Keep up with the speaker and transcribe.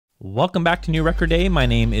Welcome back to New Record Day. My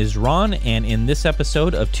name is Ron, and in this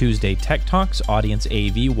episode of Tuesday Tech Talks, Audience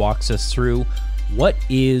AV walks us through what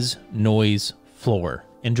is noise floor.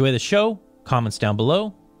 Enjoy the show. Comments down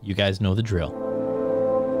below. You guys know the drill.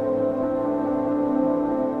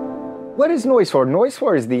 What is noise floor? Noise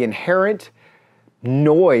floor is the inherent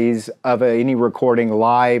noise of any recording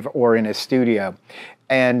live or in a studio.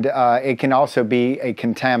 And it can also be a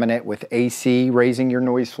contaminant with AC raising your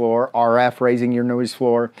noise floor, RF raising your noise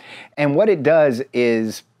floor. And what it does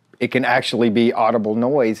is it can actually be audible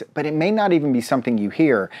noise, but it may not even be something you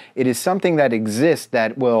hear. It is something that exists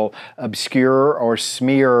that will obscure or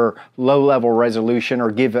smear low-level resolution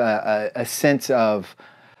or give a sense of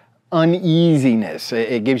uneasiness.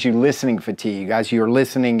 It gives you listening fatigue. As you're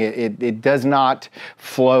listening, it does not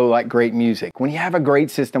flow like great music. When you have a great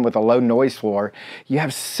system with a low noise floor, you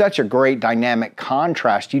have such a great dynamic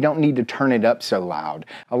contrast. You don't need to turn it up so loud.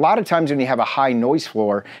 A lot of times when you have a high noise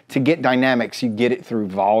floor, to get dynamics, you get it through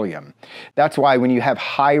volume. That's why when you have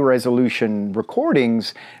high resolution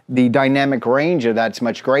recordings, the dynamic range of that's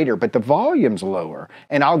much greater, but the volume's lower.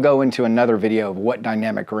 And I'll go into another video of what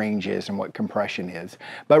dynamic range is and what compression is.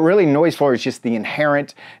 But really, noise floor is just the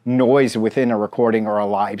inherent noise within a recording or a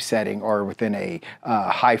live setting or within a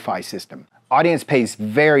hi-fi system. Audience pays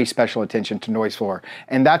very special attention to noise floor,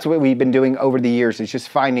 and that's what we've been doing over the years, is just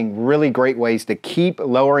finding really great ways to keep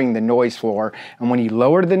lowering the noise floor. And when you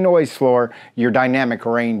lower the noise floor, your dynamic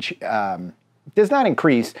range does not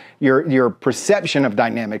increase, your perception of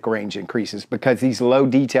dynamic range increases, because these low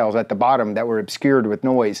details at the bottom that were obscured with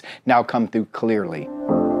noise now come through clearly.